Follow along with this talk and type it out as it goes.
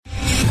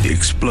The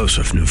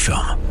explosive new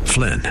film,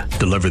 Flynn,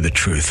 deliver the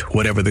truth,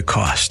 whatever the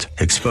cost,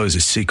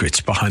 exposes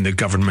secrets behind the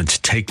government's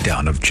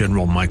takedown of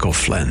General Michael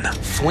Flynn.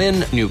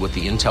 Flynn knew what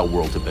the intel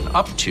world had been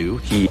up to.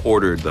 He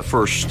ordered the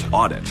first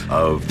audit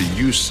of the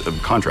use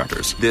of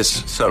contractors.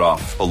 This set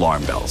off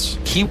alarm bells.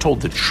 He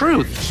told the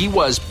truth. He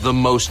was the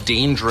most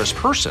dangerous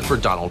person for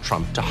Donald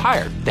Trump to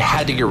hire. They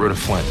had to get rid of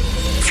Flynn.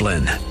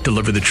 Flynn,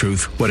 deliver the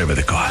truth, whatever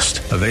the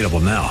cost. Available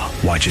now.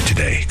 Watch it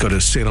today. Go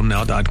to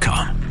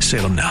salemnow.com.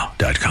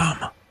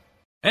 salemnow.com.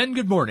 And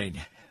good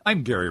morning.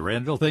 I'm Gary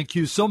Randall. Thank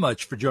you so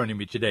much for joining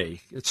me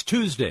today. It's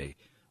Tuesday,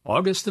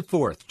 August the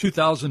 4th,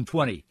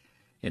 2020,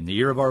 in the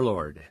year of our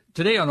Lord.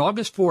 Today on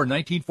August 4,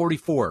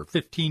 1944,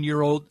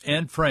 15-year-old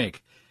Anne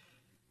Frank.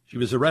 She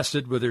was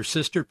arrested with her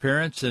sister,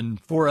 parents, and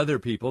 4 other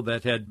people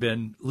that had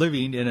been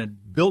living in a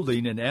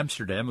building in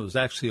Amsterdam. It was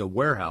actually a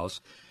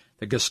warehouse.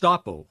 The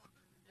Gestapo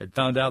had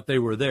found out they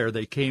were there.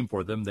 They came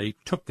for them. They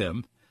took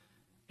them.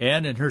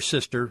 Anne and her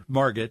sister,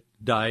 Margaret,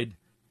 died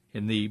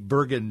in the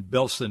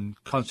Bergen-Belsen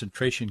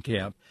concentration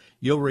camp.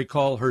 You'll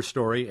recall her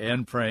story,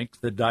 Anne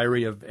Frank, the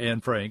diary of Anne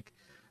Frank,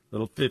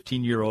 little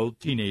 15-year-old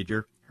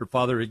teenager. Her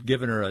father had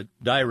given her a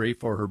diary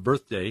for her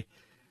birthday.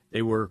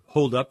 They were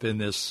holed up in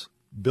this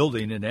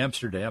building in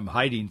Amsterdam,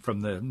 hiding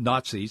from the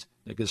Nazis,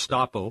 the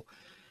Gestapo,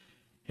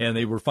 and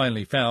they were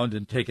finally found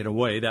and taken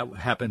away. That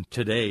happened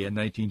today in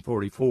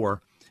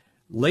 1944.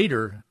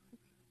 Later,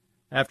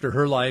 after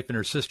her life and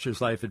her sister's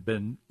life had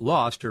been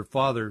lost, her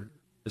father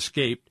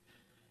escaped,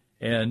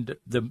 and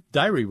the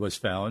diary was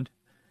found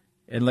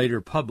and later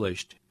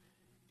published,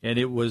 and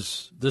it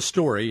was the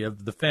story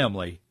of the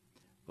family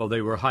while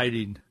they were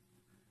hiding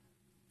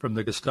from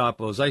the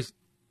Gestapos.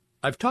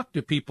 I've talked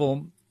to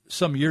people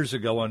some years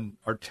ago on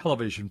our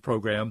television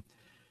program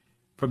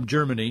from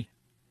Germany,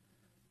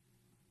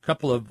 a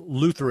couple of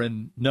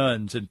Lutheran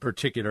nuns in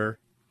particular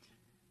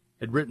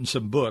had written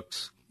some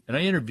books, and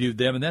I interviewed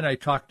them, and then I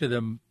talked to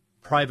them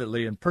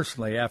privately and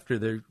personally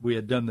after we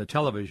had done the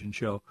television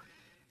show,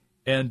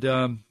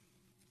 and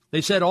they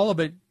said all of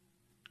it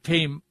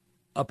came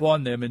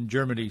upon them in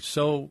Germany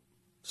so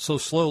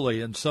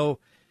slowly, and so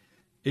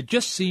it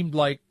just seemed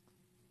like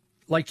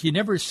you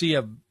never see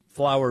a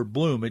flower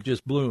bloom, it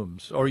just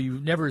blooms, or you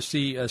never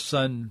see a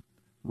sun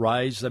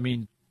rise. I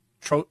mean,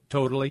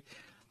 totally.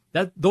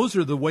 Those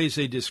are the ways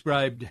they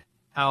described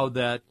how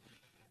that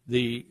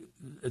the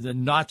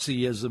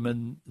Nazism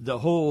and the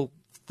whole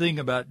thing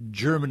about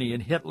Germany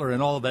and Hitler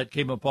and all of that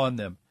came upon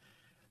them.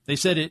 They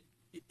said it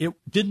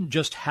didn't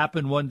just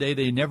happen one day.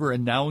 They never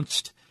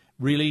announced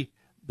really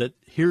that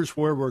here's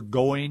where we're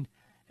going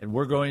and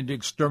we're going to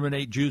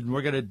exterminate Jews and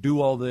we're going to do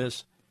all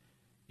this.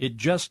 It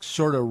just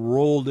sort of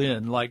rolled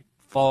in like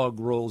fog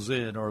rolls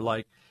in, or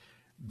like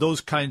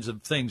those kinds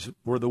of things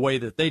were the way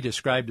that they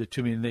described it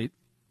to me. And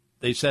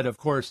they said, of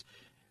course,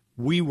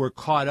 we were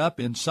caught up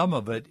in some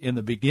of it in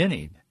the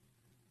beginning,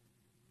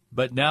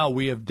 but now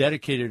we have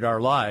dedicated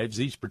our lives.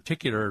 These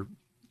particular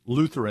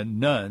Lutheran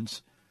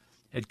nuns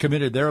had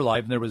committed their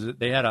life, and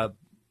they had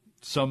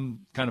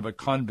some kind of a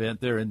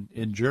convent there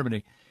in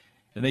Germany,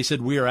 and they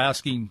said, we are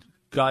asking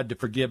God to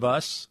forgive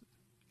us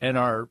and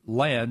our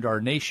land,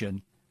 our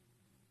nation,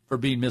 for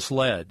being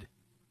misled.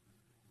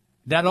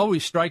 That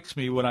always strikes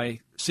me when I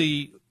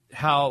see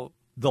how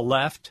the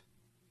left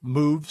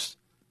moves.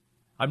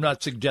 I'm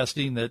not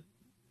suggesting that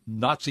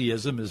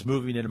Nazism is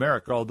moving in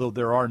America, although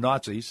there are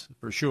Nazis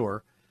for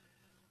sure,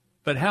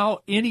 but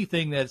how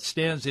anything that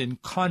stands in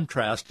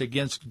contrast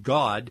against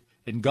God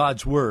and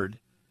God's word,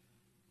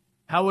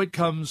 how it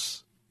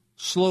comes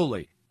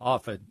slowly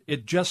often.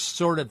 It just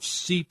sort of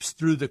seeps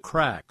through the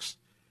cracks.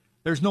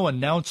 There's no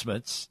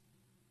announcements,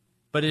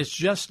 but it's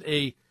just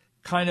a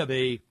kind of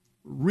a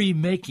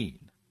remaking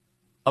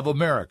of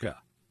America.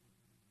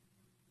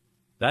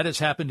 That has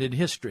happened in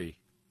history,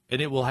 and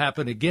it will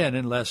happen again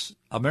unless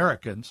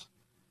Americans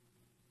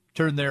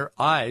turn their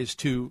eyes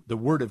to the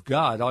Word of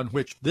God on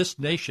which this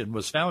nation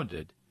was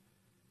founded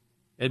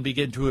and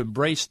begin to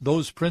embrace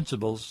those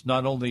principles,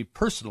 not only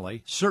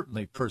personally,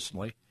 certainly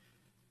personally,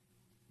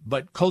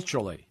 but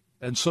culturally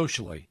and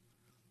socially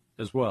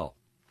as well.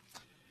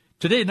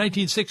 Today in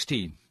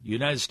 1916, the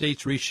United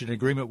States reached an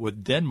agreement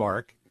with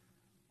Denmark.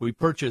 We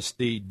purchased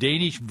the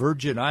Danish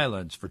Virgin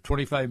Islands for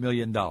 $25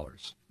 million.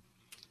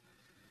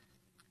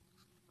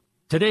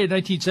 Today in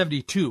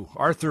 1972,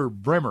 Arthur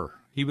Bremer,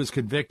 he was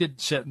convicted,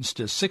 sentenced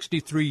to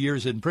 63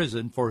 years in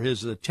prison for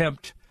his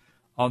attempt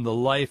on the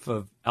life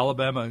of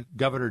Alabama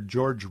Governor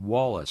George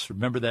Wallace.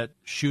 Remember that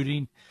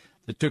shooting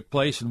that took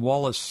place, and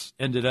Wallace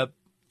ended up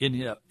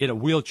in a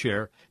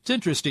wheelchair. It's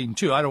interesting,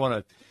 too. I don't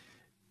want to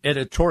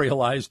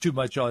editorialize too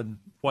much on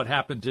what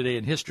happened today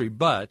in history,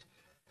 but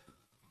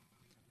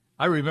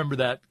I remember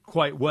that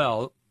quite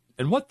well.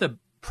 And what the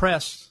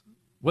press,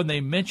 when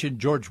they mention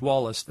George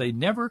Wallace, they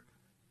never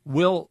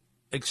will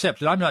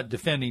accept it. I'm not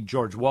defending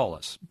George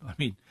Wallace. I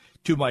mean,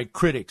 to my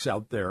critics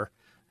out there,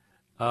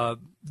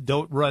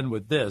 don't run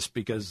with this,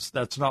 because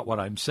that's not what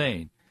I'm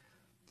saying.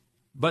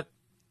 But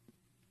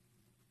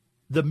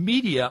the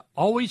media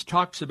always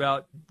talks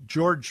about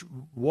George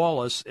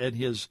Wallace and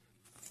his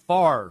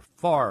far,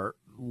 far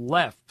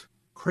left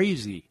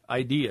crazy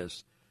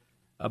ideas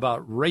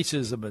about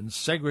racism and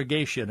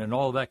segregation and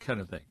all that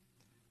kind of thing.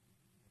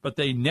 But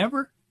they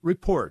never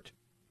report,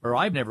 or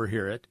I never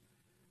hear it,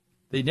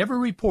 they never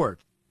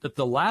report that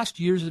the last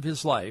years of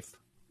his life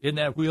in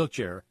that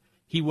wheelchair,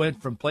 he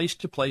went from place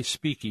to place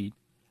speaking,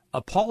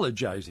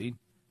 apologizing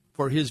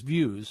for his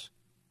views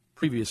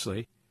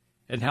previously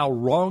and how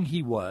wrong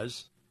he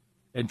was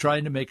and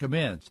trying to make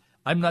amends.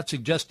 I'm not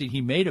suggesting he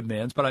made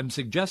amends, but I'm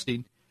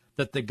suggesting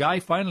that the guy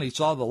finally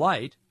saw the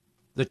light,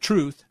 the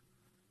truth,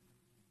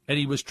 and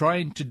he was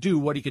trying to do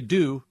what he could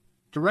do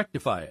to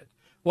rectify it.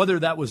 Whether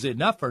that was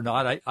enough or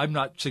not, I'm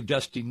not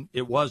suggesting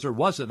it was or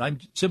wasn't. I'm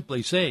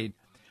simply saying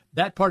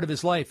that part of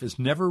his life is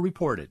never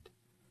reported.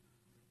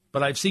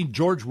 But I've seen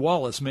George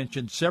Wallace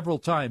mentioned several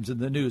times in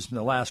the news in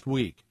the last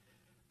week,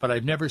 but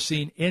I've never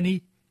seen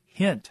any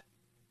hint,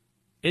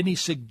 any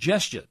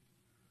suggestion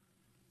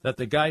that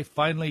the guy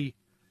finally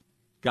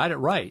got it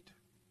right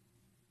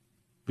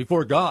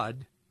before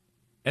God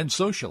and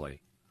socially.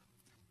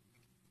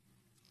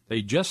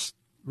 They just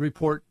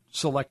report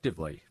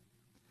selectively.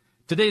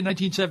 Today in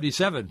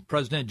 1977,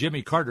 President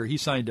Jimmy Carter, he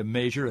signed a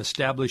measure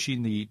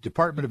establishing the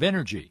Department of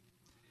Energy.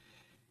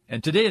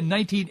 And today in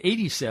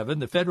 1987,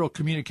 the Federal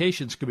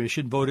Communications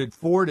Commission voted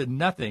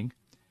 4-0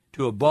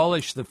 to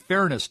abolish the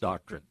Fairness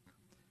Doctrine.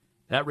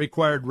 That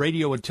required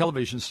radio and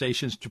television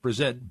stations to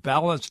present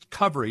balanced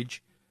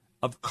coverage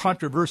of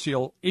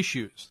controversial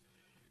issues.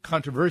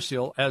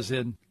 Controversial as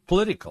in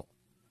political.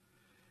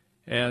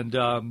 And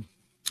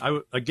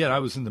I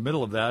was in the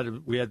middle of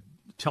that. We had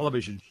a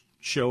television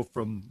show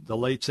from the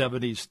late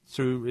 70s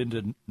through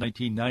into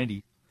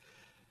 1990.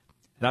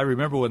 And I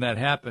remember when that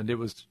happened, it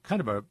was kind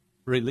of a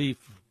relief,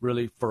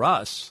 really, for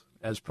us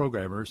as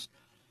programmers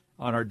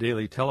on our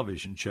daily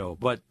television show.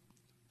 But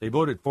they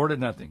voted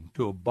 4-0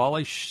 to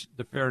abolish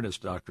the Fairness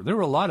Doctrine. There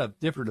were a lot of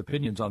different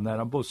opinions on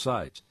that on both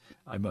sides,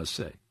 I must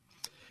say.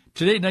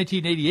 Today, in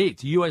 1988,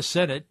 the U.S.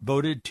 Senate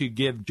voted to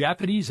give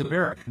Japanese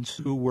Americans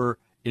who were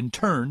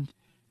interned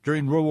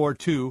during World War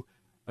II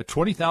a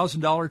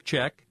 $20,000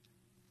 check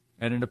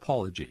and an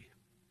apology.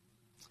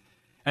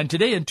 And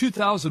today, in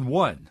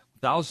 2001,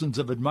 thousands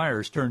of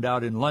admirers turned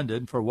out in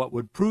London for what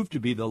would prove to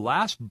be the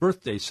last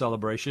birthday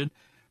celebration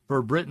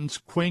for Britain's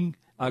Queen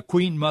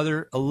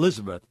Mother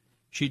Elizabeth.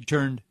 She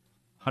turned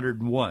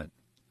 101.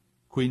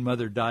 Queen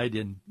Mother died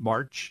in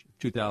March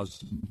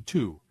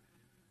 2002.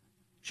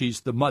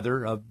 She's the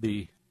mother of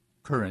the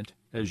current,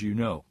 as you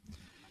know.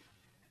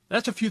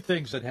 That's a few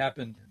things that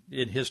happened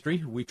in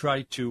history. We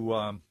try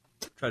to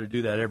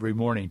do that every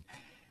morning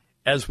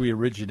as we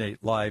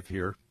originate live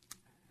here.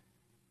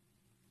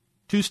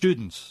 2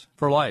 students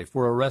for life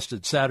were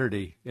arrested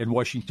Saturday in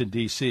Washington,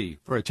 D.C.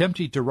 for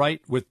attempting to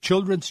write with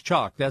children's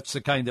chalk. That's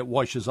the kind that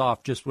washes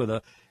off just with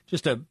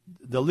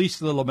the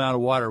least little amount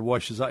of water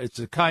washes off. It's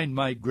the kind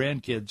my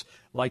grandkids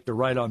like to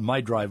write on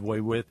my driveway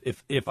with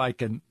if I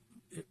can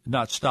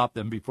not stop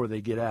them before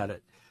they get at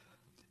it.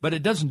 But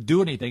it doesn't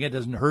do anything. It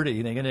doesn't hurt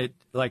anything. And it,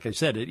 like I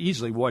said, it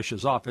easily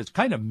washes off. It's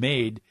kind of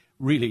made,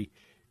 really,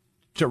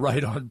 to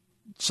write on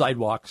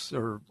sidewalks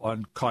or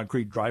on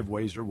concrete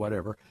driveways or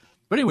whatever.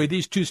 But anyway,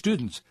 these 2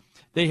 students,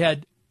 they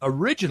had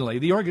originally,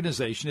 the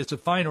organization, it's a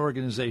fine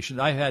organization.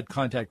 I had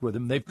contact with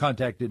them. They've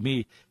contacted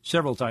me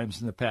several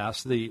times in the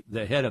past, the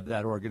head of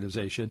that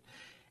organization.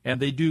 And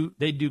they do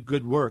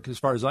good work as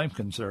far as I'm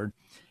concerned.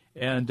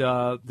 And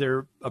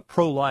they're a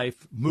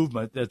pro-life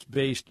movement that's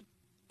based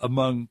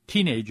among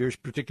teenagers,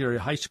 particularly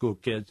high school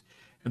kids.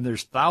 And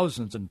there's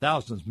thousands and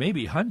thousands,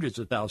 maybe hundreds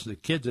of thousands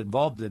of kids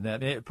involved in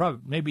that,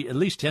 probably maybe at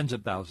least tens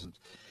of thousands.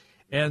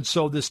 And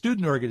so the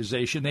student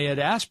organization, they had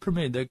asked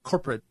permission, the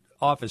corporate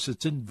office,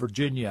 it's in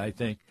Virginia, I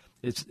think.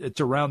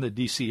 It's around the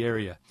D.C.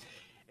 area.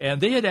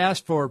 And they had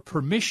asked for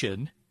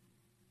permission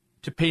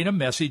to paint a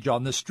message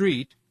on the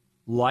street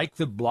like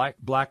the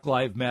Black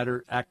Lives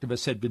Matter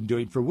activists had been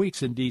doing for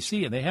weeks in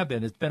D.C., and they have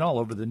been. It's been all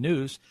over the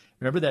news.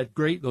 Remember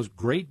those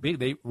great big,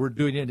 they were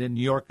doing it in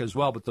New York as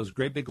well, but those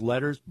great big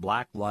letters,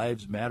 Black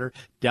Lives Matter,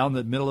 down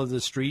the middle of the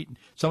street.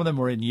 Some of them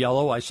were in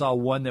yellow. I saw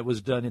one that was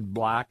done in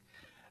black.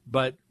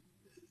 But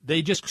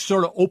they just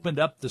sort of opened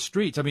up the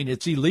streets. I mean,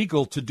 it's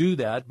illegal to do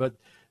that, but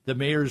the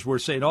mayors were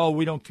saying, oh,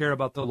 we don't care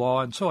about the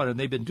law and so on, and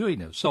they've been doing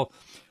this. So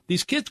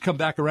these kids come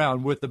back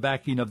around with the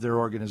backing of their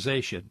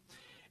organization,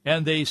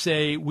 and they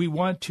say, we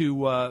want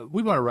to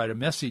write a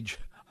message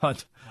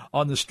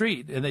on the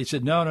street. And they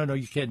said, no,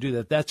 you can't do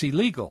that. That's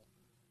illegal.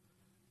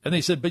 And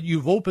they said, but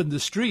you've opened the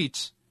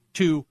streets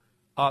to,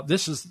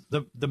 this is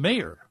the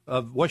mayor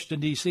of Washington,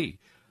 D.C.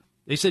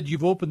 They said,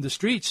 you've opened the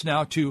streets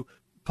now to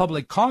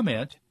public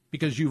comment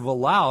because you've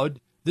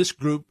allowed this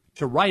group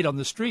to write on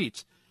the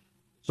streets.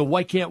 So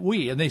why can't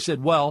we? And they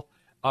said, well,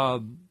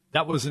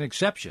 that was an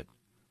exception.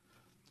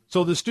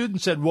 So the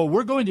student said, well,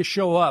 we're going to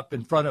show up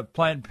in front of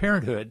Planned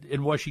Parenthood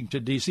in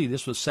Washington, D.C.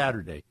 This was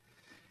Saturday.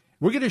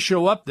 We're going to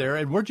show up there,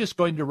 and we're just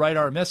going to write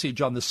our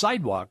message on the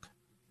sidewalk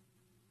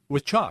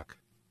with chalk,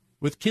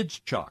 with kids'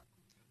 chalk.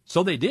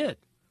 So they did.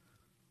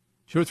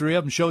 2 or 3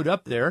 of them showed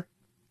up there.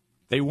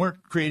 They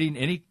weren't creating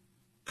any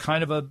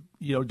kind of a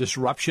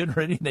disruption or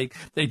anything.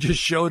 They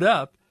just showed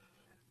up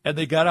And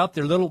they got out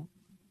their little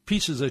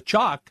pieces of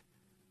chalk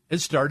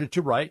and started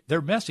to write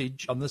their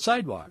message on the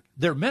sidewalk.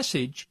 Their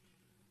message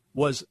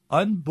was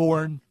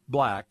unborn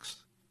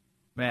blacks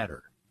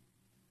matter.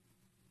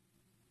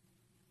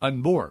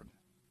 Unborn.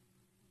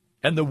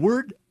 And the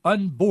word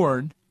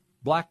unborn,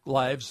 Black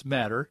Lives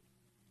Matter,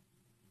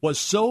 was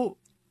so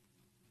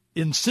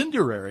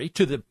incendiary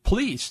to the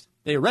police,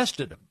 they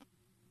arrested him.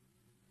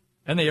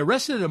 And they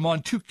arrested him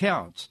on 2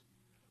 counts.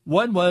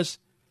 One was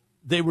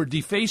they were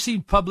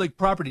defacing public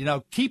property.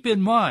 Now, keep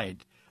in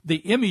mind the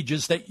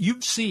images that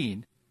you've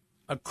seen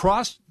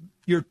across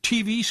your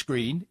TV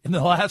screen in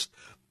the last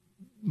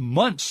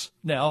months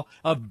now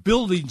of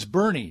buildings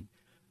burning,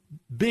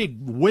 big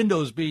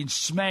windows being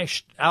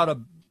smashed out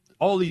of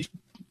all these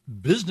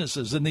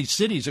businesses in these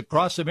cities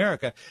across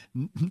America,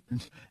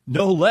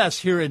 no less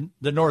here in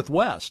the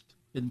Northwest,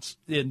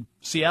 in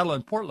Seattle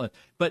and Portland,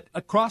 but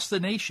across the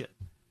nation.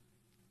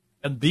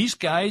 And these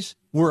guys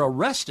were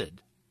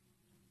arrested.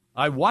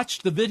 I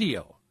watched the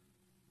video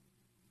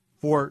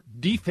for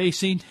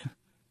defacing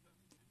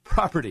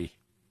property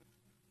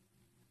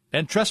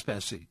and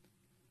trespassing.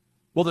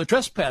 Well, the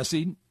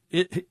trespassing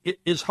it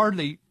is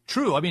hardly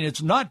true. I mean,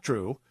 it's not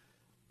true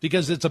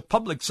because it's a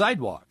public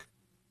sidewalk,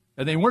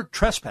 and they weren't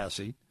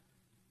trespassing.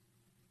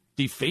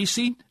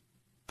 Defacing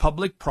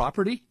public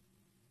property?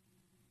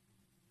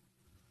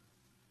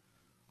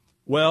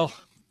 Well,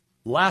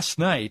 last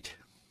night,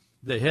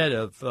 the head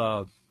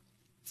of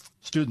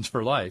Students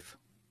for Life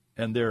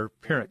and their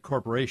parent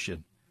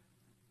corporation,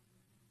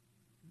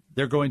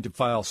 they're going to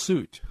file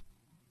suit.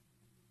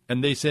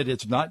 And they said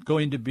it's not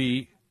going to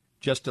be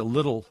just a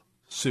little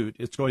suit.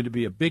 It's going to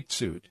be a big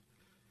suit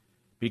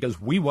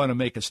because we want to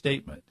make a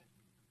statement.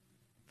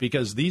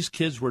 Because these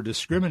kids were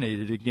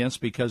discriminated against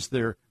because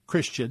they're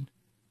Christian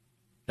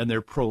and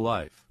they're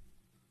pro-life.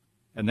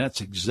 And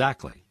that's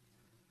exactly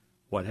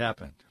what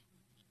happened.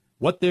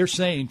 What they're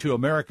saying to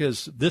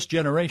this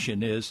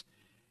generation is,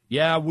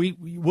 yeah,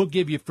 we'll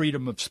give you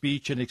freedom of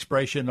speech and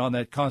expression on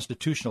that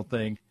constitutional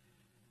thing,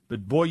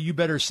 but boy, you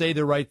better say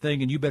the right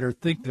thing and you better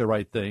think the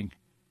right thing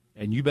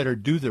and you better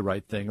do the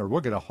right thing or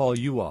we're going to haul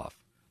you off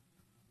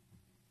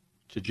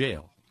to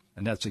jail.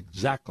 And that's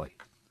exactly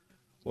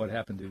what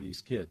happened to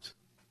these kids.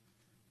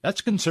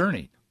 That's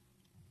concerning,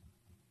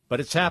 but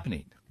it's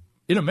happening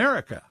in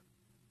America.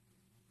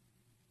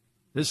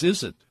 This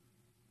isn't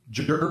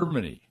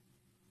Germany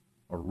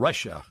or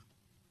Russia.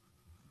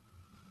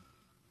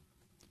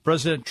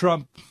 President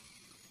Trump's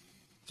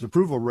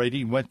approval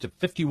rating went to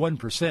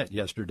 51%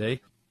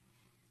 yesterday,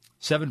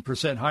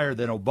 7% higher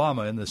than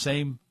Obama in the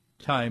same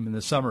time in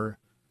the summer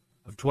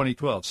of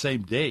 2012,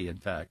 same day, in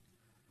fact.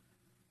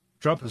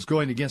 Trump is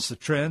going against the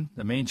trend.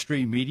 The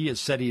mainstream media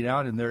is setting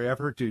out in their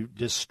effort to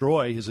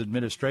destroy his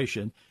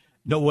administration.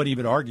 No one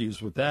even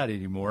argues with that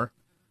anymore.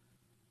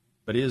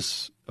 But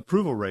his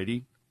approval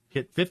rating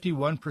hit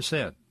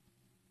 51%.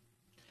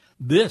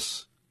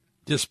 This,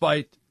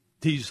 despite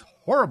these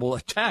horrible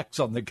attacks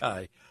on the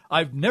guy.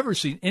 I've never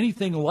seen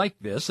anything like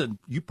this, and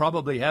you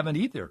probably haven't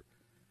either.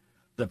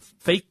 The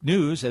fake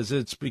news, as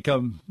it's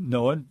become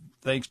known,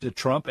 thanks to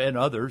Trump and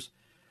others,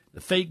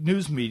 the fake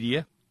news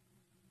media,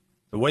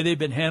 the way they've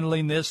been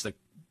handling this, the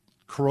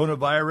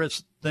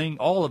coronavirus thing,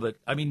 all of it.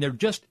 I mean, they're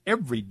just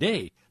every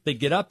day. They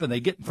get up and they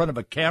get in front of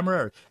a camera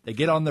or they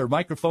get on their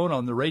microphone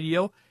on the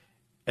radio,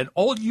 and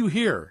all you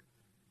hear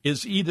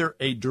is either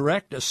a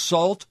direct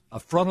assault, a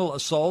frontal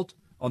assault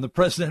on the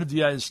President of the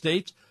United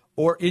States,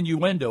 or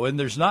innuendo. And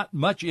there's not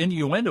much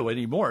innuendo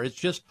anymore. It's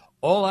just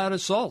all-out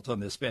assault on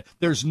this man.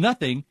 There's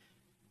nothing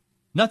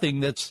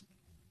that's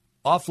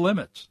off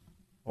limits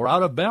or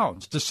out of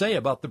bounds to say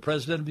about the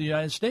President of the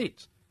United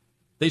States.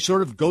 They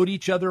sort of goad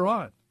each other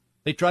on.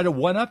 They try to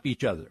one-up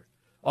each other.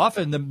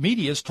 Often the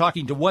media is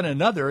talking to one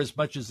another as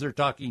much as they're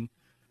talking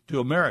to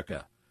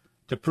America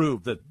to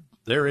prove that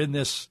they're in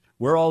this,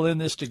 we're all in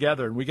this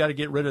together, and we got to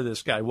get rid of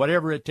this guy,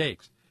 whatever it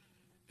takes.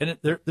 And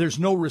there's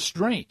no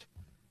restraint,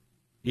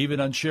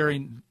 even on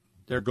sharing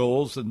their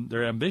goals and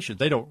their ambitions.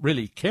 They don't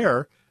really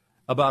care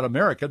about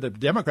America. The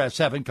Democrats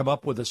haven't come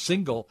up with a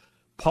single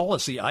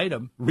policy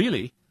item,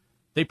 really.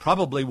 They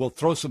probably will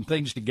throw some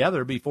things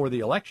together before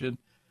the election,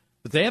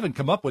 but they haven't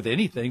come up with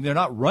anything. They're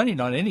not running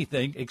on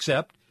anything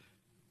except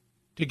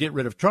to get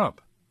rid of Trump.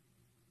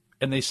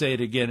 And they say it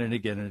again and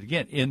again and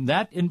again. In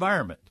that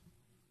environment,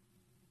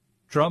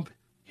 Trump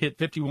hit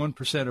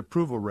 51%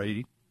 approval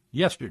rating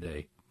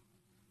yesterday.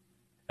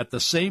 At the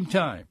same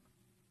time,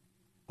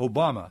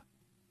 Obama,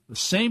 the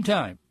same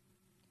time,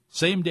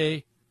 same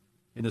day,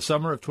 in the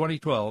summer of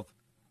 2012,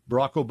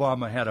 Barack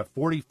Obama had a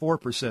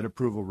 44%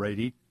 approval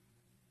rating,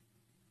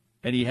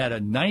 and he had a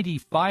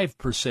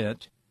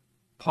 95%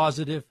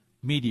 positive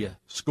media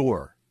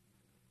score.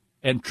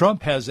 And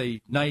Trump has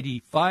a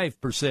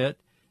 95%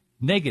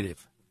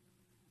 negative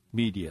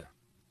media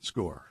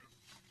score.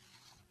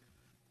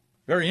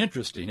 Very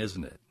interesting,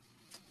 isn't it?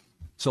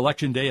 It's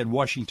Election Day in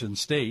Washington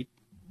State.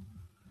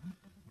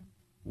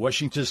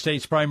 Washington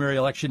State's primary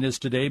election is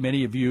today.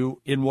 Many of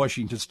you in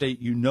Washington State,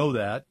 you know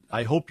that.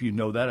 I hope you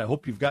know that. I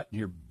hope you've gotten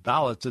your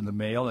ballots in the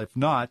mail. If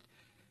not,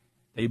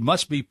 they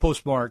must be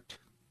postmarked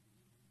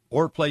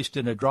or placed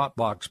in a drop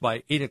box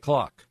by 8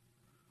 o'clock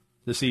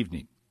this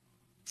evening,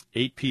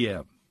 8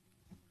 p.m.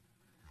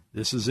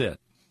 This is it,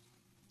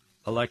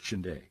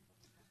 Election Day,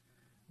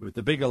 with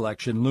the big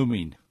election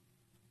looming.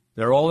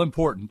 They're all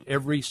important.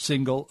 Every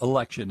single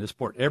election is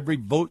important. Every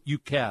vote you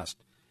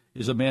cast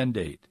is a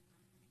mandate.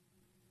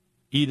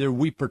 Either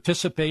we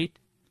participate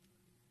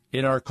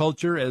in our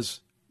culture as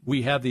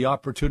we have the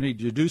opportunity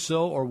to do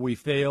so, or we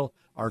fail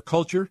our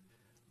culture,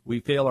 we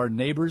fail our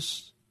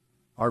neighbors,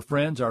 our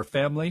friends, our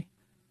family,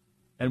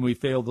 and we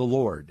fail the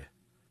Lord.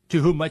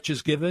 To whom much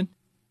is given,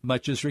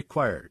 much is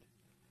required.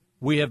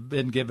 We have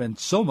been given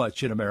so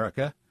much in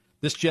America.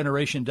 This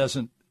generation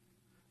doesn't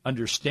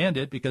understand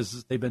it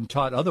because they've been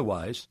taught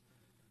otherwise,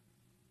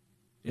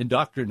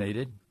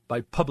 indoctrinated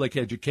by public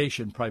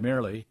education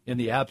primarily in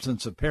the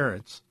absence of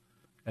parents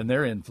and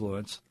their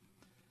influence.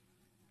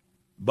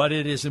 But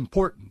it is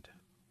important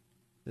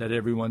that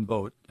everyone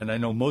vote, and I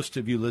know most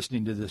of you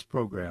listening to this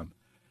program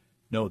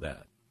know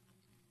that.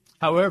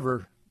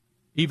 However,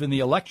 even the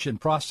election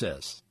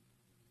process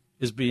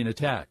is being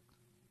attacked.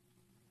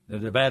 The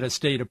Nevada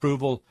State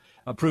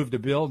approved a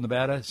bill,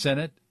 Nevada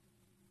Senate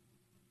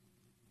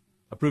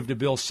approved a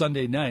bill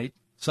Sunday night,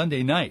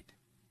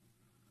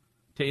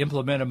 to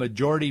implement a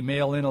majority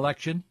mail-in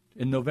election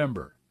in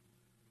November.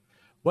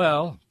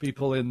 Well,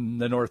 people in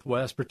the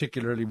Northwest,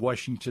 particularly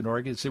Washington,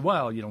 Oregon, say,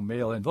 well,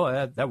 mail-in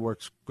vote, that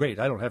works great.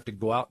 I don't have to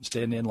go out and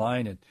stand in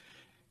line and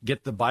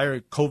get the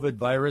COVID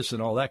virus and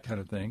all that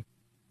kind of thing.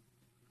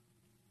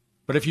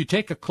 But if you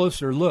take a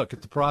closer look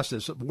at the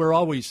process, we're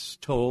always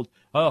told,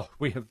 oh,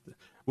 we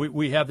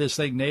have this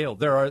thing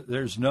nailed.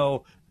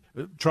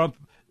 Trump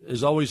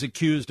is always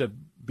accused of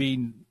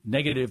being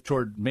negative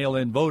toward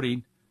mail-in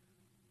voting,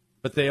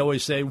 but they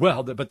always say,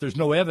 well, but there's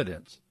no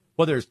evidence.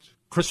 Whether it's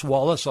Chris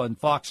Wallace on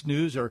Fox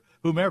News or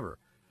whomever,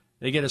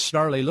 they get a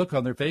snarly look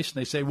on their face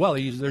and they say, well,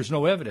 there's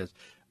no evidence.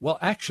 Well,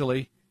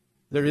 actually,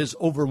 there is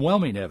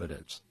overwhelming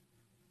evidence.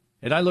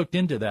 And I looked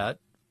into that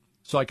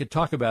so I could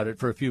talk about it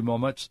for a few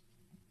moments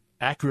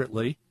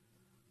accurately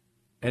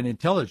and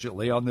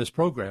intelligently on this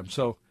program.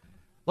 So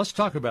let's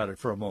talk about it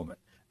for a moment.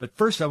 But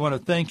first, I want to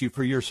thank you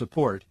for your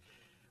support.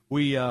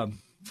 These are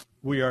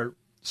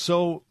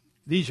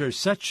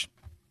such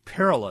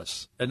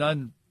perilous and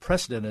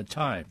unprecedented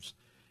times.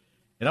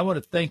 And I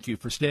want to thank you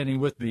for standing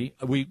with me.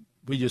 We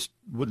just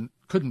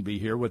couldn't be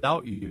here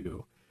without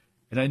you.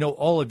 And I know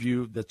all of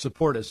you that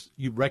support us,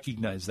 you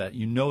recognize that,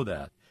 you know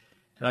that.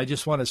 And I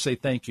just want to say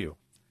thank you.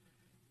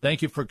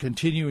 Thank you for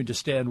continuing to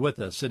stand with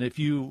us. And if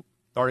you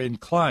are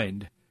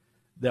inclined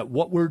that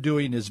what we're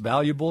doing is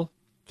valuable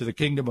to the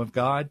kingdom of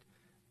God,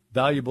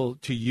 valuable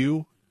to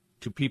you,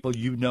 to people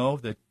you know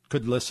that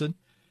could listen,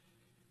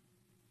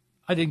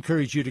 I'd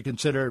encourage you to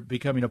consider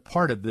becoming a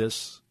part of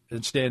this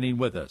and standing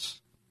with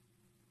us.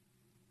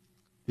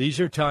 These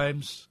are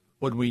times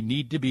when we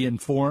need to be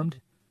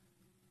informed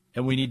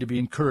and we need to be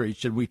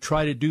encouraged, and we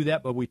try to do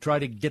that, but we try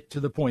to get to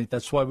the point.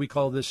 That's why we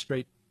call this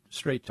straight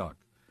talk.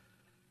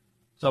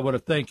 So I want to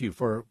thank you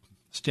for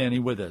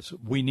standing with us.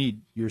 We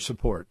need your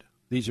support.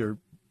 These are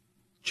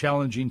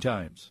challenging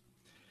times.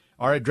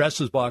 Our address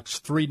is Box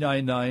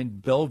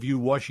 399, Bellevue,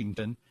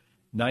 Washington,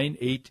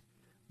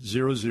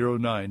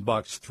 98009.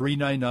 Box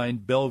 399,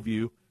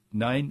 Bellevue,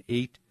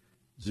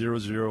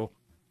 98009.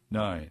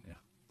 I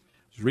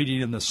was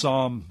reading in the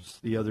Psalms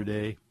the other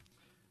day,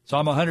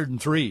 Psalm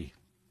 103.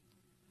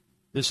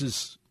 This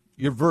is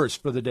your verse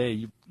for the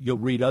day. You'll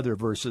read other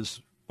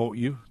verses, won't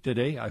you,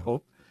 today, I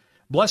hope.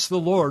 Bless the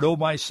Lord, O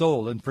my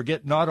soul, and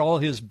forget not all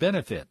his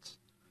benefits,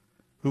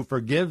 who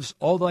forgives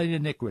all thine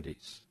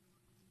iniquities,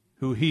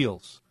 who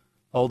heals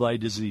all thy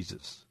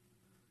diseases,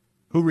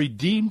 who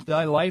redeemed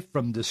thy life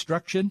from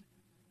destruction,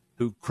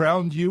 who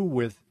crowned you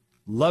with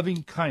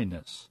loving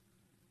kindness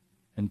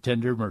and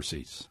tender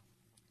mercies.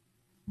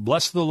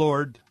 Bless the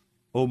Lord,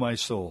 O my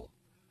soul.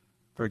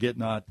 Forget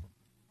not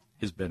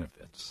his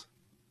benefits.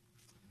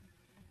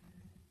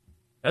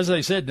 As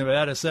I said,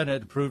 Nevada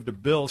Senate approved a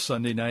bill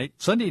Sunday night,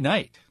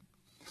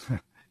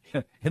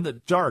 in the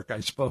dark,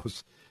 I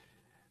suppose.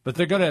 But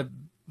they're going to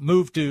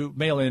move to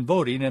mail-in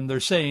voting, and they're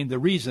saying the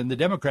reason the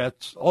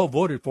Democrats all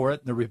voted for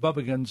it and the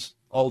Republicans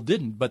all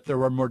didn't, but there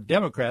were more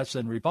Democrats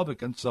than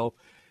Republicans, so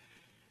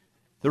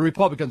the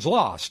Republicans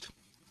lost.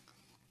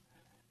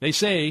 They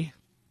say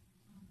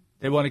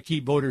they want to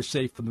keep voters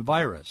safe from the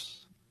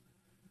virus.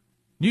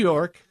 New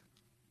York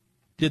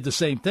did the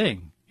same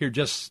thing here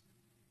just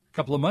a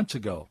couple of months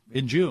ago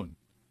in June.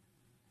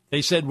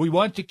 They said, we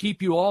want to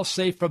keep you all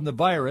safe from the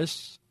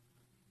virus,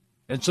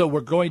 and so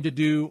we're going to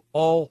do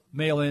all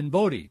mail-in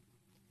voting.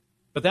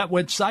 But that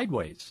went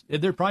sideways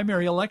in their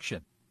primary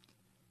election.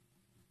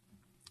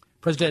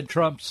 President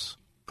Trump's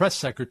press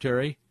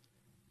secretary,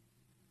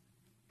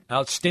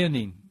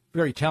 outstanding,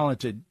 very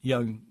talented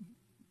young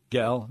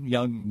gal,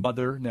 young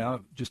mother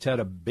now, just had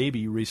a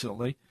baby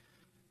recently,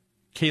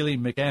 Kayleigh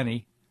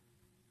McEnany,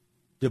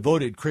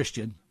 devoted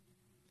Christian.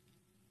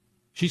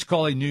 She's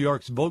calling New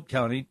York's vote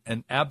counting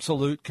an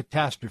absolute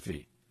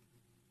catastrophe,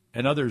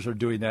 and others are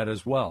doing that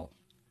as well.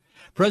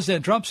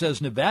 President Trump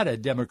says Nevada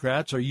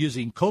Democrats are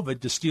using COVID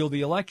to steal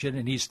the election,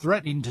 and he's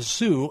threatening to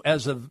sue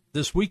as of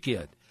this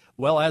weekend.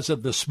 Well, as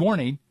of this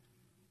morning,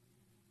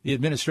 the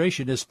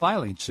administration is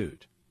filing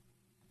suit.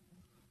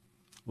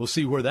 We'll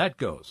see where that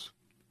goes.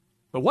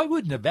 But why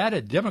would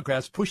Nevada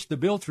Democrats push the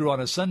bill through on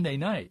a Sunday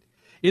night?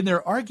 In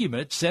their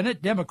argument,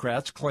 Senate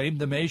Democrats claimed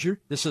the measure,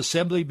 this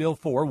Assembly Bill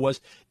 4,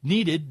 was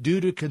needed due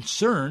to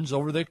concerns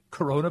over the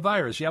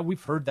coronavirus. Yeah,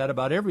 we've heard that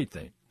about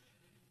everything.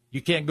 You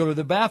can't go to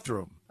the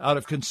bathroom out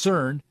of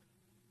concern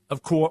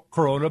of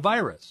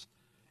coronavirus.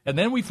 And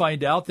then we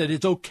find out that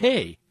it's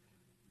okay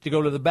to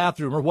go to the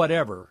bathroom or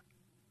whatever.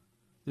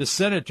 The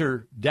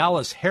Senator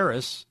Dallas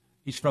Harris,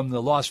 he's from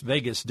the Las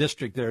Vegas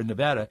district there in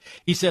Nevada,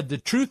 he said, the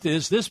truth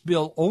is this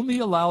bill only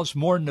allows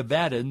more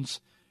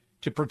Nevadans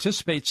to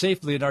participate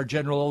safely in our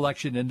general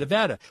election in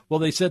Nevada. Well,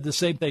 they said the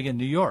same thing in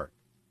New York.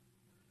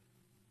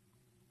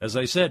 As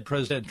I said,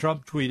 President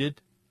Trump tweeted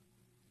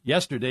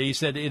yesterday, he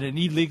said, in an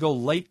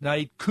illegal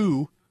late-night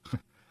coup,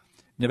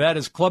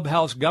 Nevada's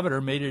clubhouse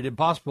governor made it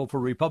impossible for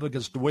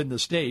Republicans to win the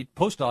state.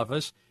 Post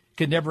office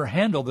can never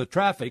handle the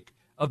traffic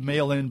of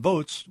mail-in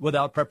votes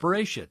without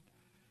preparation,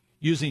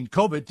 using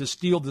COVID to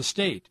steal the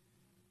state.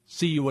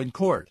 See you in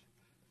court.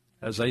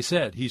 As I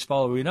said, he's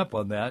following up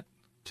on that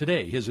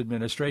today, his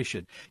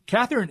administration.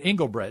 Catherine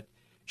Engelbrecht,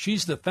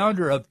 she's the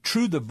founder of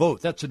True the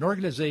Vote. That's an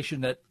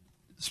organization that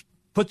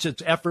puts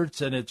its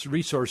efforts and its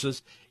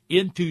resources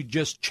into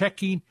just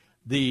checking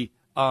the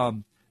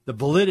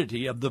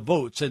validity of the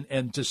votes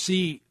and to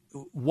see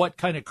what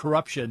kind of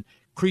corruption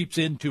creeps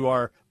into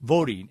our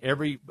voting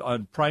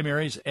on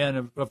primaries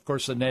and, of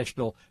course, the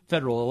national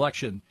federal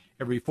election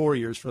every 4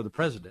 years for the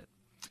president.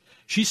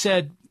 She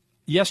said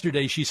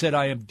yesterday,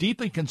 I am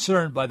deeply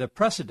concerned by the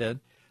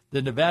precedent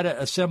the Nevada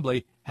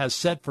Assembly has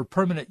set for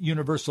permanent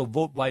universal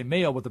vote by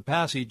mail with the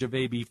passage of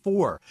AB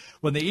 4.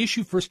 When the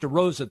issue first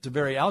arose at the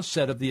very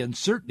outset of the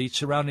uncertainty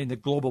surrounding the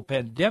global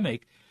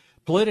pandemic,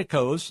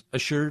 politicos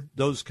assured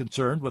those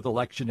concerned with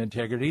election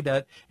integrity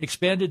that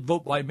expanded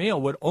vote by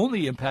mail would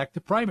only impact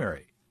the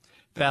primary.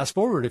 Fast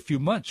forward a few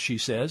months, she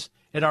says,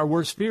 and our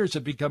worst fears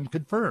have become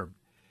confirmed.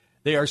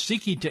 They are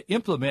seeking to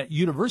implement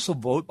universal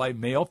vote by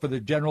mail for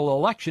the general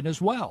election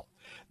as well.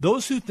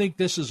 Those who think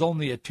this is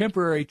only a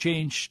temporary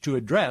change to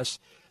address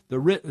the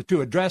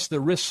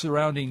risks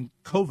surrounding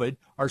COVID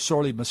are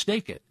sorely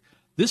mistaken.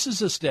 This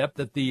is a step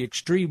that the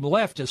extreme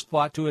left has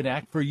fought to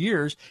enact for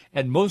years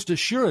and most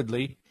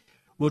assuredly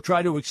will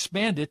try to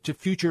expand it to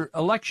future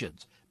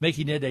elections,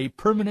 making it a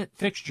permanent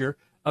fixture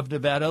of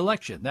Nevada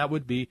election. That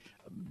would be,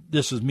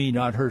 this is me,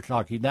 not her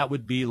talking, that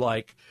would be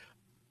like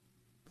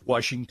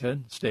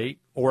Washington State,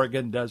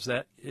 Oregon does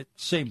that,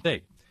 same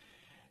thing.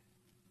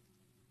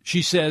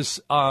 She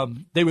says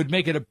they would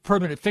make it a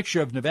permanent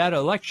fixture of Nevada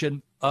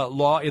election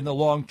law in the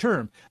long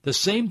term, the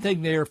same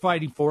thing they are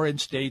fighting for in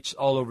states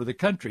all over the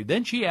country.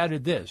 Then she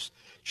added this.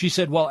 She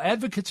said, while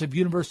advocates of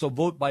universal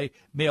vote by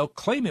mail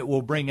claim it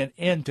will bring an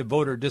end to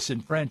voter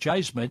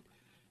disenfranchisement,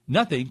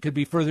 nothing could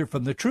be further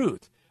from the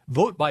truth.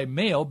 Vote by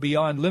mail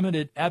beyond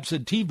limited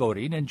absentee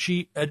voting, and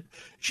she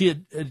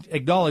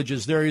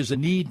acknowledges there is a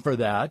need for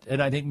that,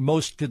 and I think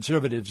most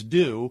conservatives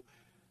do,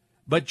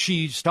 but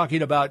she's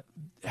talking about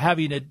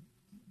having it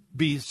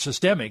be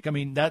systemic. I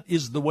mean, that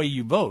is the way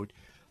you vote.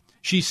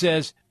 She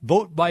says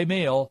vote by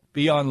mail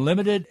beyond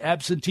limited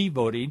absentee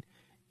voting,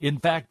 in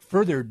fact,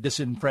 further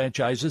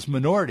disenfranchises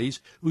minorities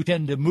who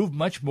tend to move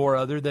much more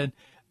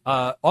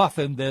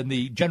often than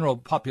the general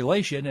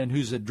population and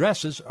whose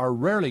addresses are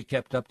rarely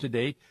kept up to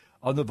date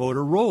on the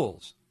voter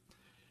rolls.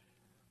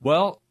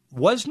 Well,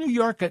 was New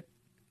York an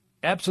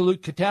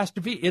absolute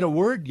catastrophe? In a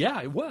word,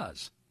 yeah, it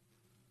was.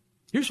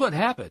 Here's what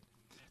happened.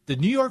 The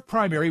New York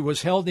primary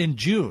was held in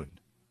June.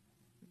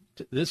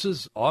 This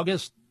is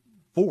August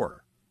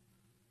 4.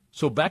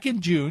 So back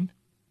in June,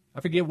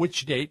 I forget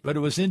which date, but it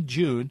was in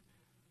June,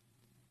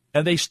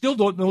 and they still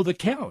don't know the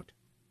count.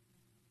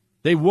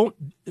 They won't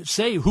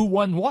say who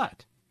won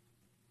what.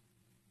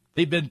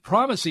 They've been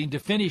promising to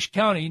finish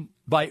counting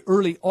by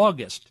early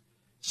August.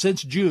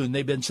 Since June,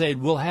 they've been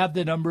saying we'll have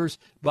the numbers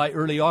by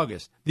early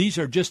August. These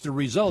are just the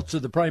results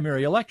of the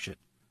primary election.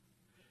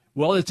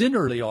 Well, it's in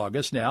early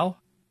August now.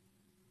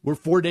 We're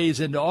 4 days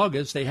into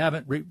August. They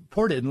haven't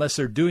reported, unless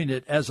they're doing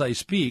it as I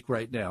speak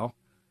right now.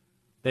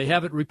 They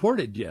haven't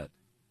reported yet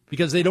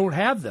because they don't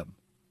have them.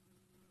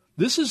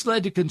 This has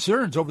led to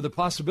concerns over the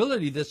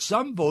possibility that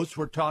some votes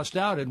were tossed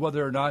out and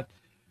whether or not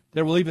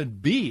there will even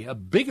be a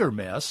bigger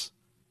mess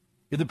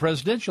in the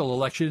presidential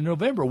election in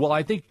November. Well,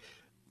 I think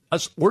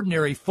us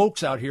ordinary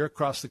folks out here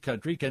across the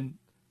country can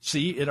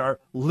see in our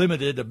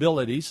limited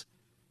abilities,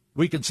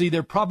 we can see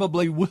there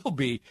probably will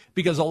be,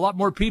 because a lot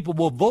more people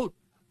will vote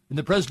in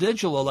the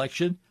presidential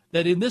election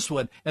than in this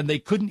one, and they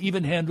couldn't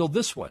even handle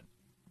this one.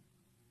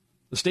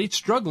 The state's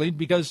struggling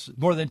because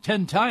more than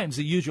 10 times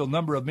the usual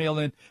number of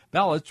mail-in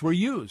ballots were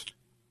used.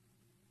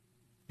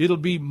 It'll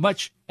be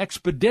much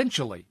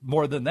exponentially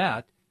more than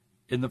that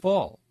in the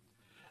fall.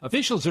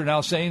 Officials are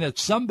now saying that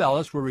some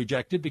ballots were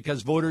rejected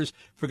because voters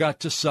forgot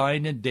to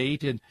sign and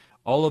date and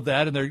all of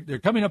that, and they're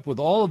coming up with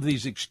all of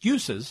these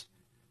excuses.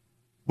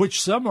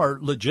 which some are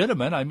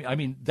legitimate. I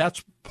mean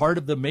that's part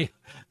of the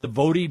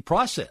voting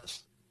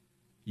process.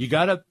 You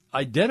got to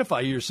identify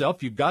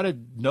yourself. You've got to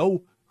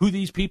know who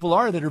these people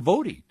are that are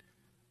voting.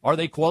 Are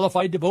they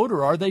qualified to vote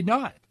or are they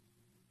not?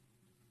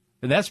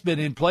 And that's been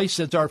in place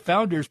since our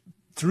founders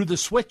threw the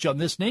switch on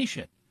this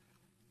nation.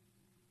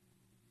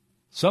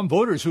 Some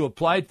voters who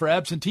applied for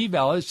absentee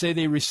ballots say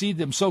they received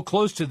them so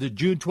close to the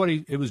June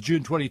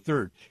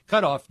 23rd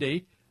cutoff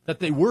date that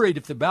they worried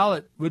if the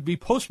ballot would be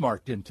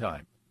postmarked in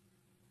time.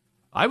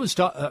 I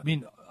got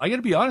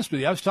to be honest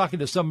with you. I was talking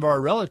to some of our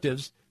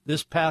relatives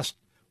this past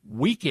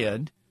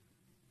weekend,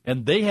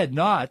 and they had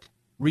not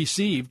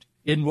received,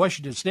 in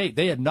Washington State,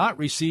 they had not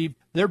received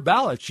their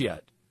ballots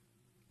yet.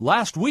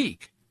 Last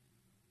week.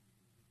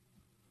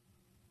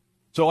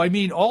 So, I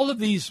mean, all of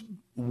these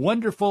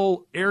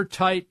wonderful,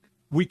 airtight,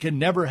 we can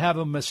never have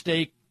a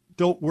mistake,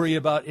 don't worry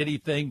about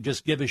anything,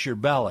 just give us your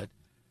ballot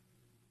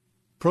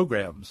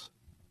programs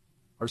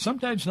are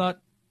sometimes not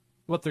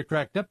what they're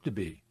cracked up to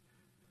be.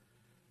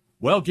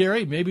 Well,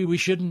 Gary, maybe we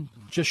shouldn't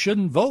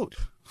vote.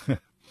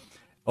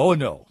 Oh,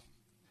 no.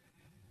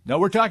 No,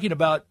 we're talking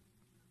about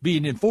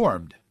being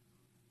informed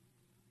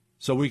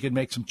so we can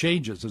make some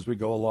changes as we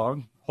go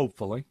along,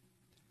 hopefully.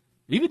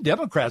 Even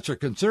Democrats are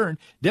concerned.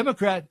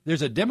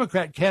 There's a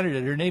Democrat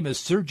candidate. Her name is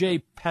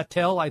Surjay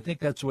Patel. I think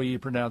that's the way you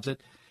pronounce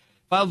it.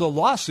 Filed a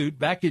lawsuit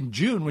back in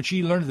June when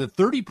she learned that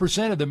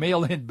 30% of the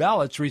mail-in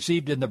ballots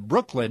received in the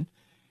Brooklyn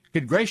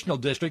congressional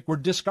district were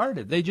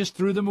discarded. They just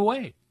threw them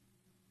away.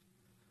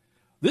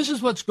 This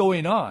is what's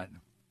going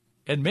on.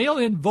 And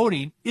mail-in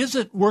voting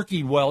isn't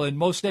working well in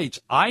most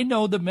states. I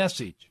know the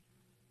message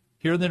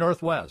here in the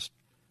Northwest.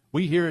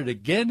 We hear it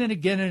again and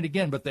again and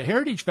again, but the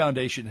Heritage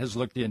Foundation has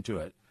looked into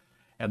it.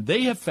 And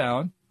they have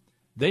found,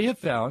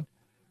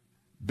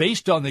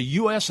 based on the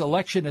U.S.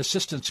 Election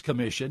Assistance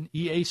Commission,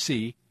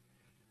 EAC,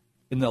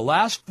 in the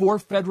last 4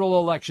 federal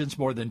elections,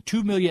 more than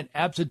 2 million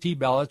absentee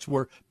ballots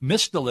were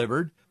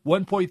misdelivered,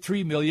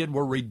 1.3 million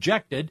were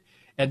rejected,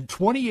 and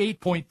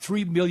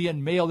 28.3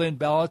 million mail-in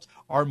ballots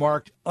are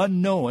marked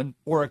unknown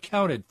or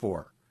accounted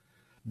for.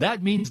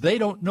 That means they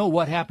don't know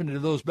what happened to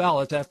those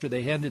ballots after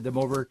they handed them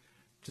over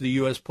to the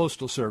U.S.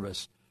 Postal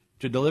Service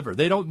to deliver.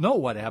 They don't know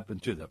what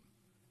happened to them.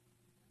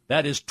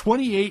 That is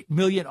 28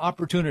 million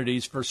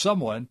opportunities for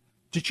someone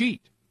to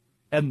cheat.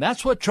 And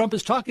that's what Trump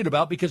is talking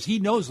about because he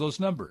knows those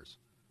numbers.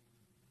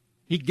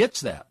 He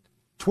gets that.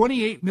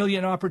 28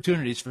 million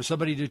opportunities for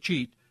somebody to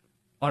cheat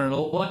on an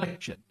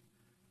election.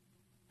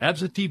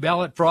 Absentee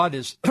ballot fraud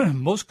is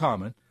most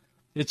common.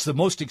 It's the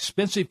most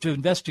expensive to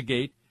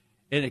investigate,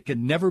 and it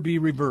can never be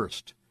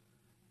reversed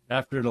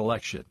after an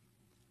election.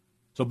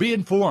 So be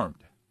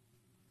informed.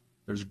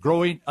 There's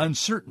growing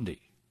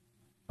uncertainty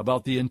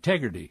about the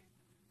integrity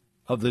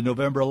of the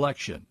November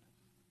election.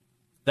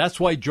 That's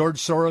why George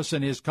Soros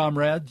and his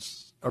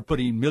comrades are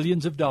putting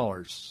millions of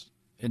dollars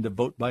into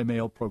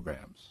vote-by-mail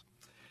programs.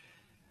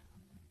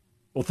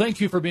 Well,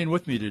 thank you for being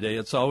with me today.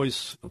 It's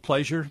always a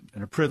pleasure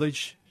and a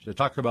privilege to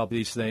talk about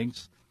these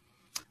things.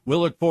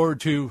 We'll look forward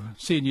to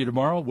seeing you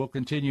tomorrow. We'll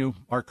continue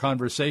our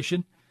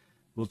conversation.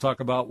 We'll talk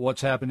about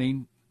what's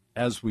happening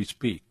as we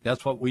speak.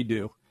 That's what we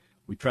do.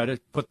 We try to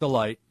put the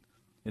light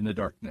in the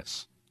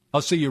darkness.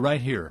 I'll see you right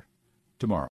here tomorrow.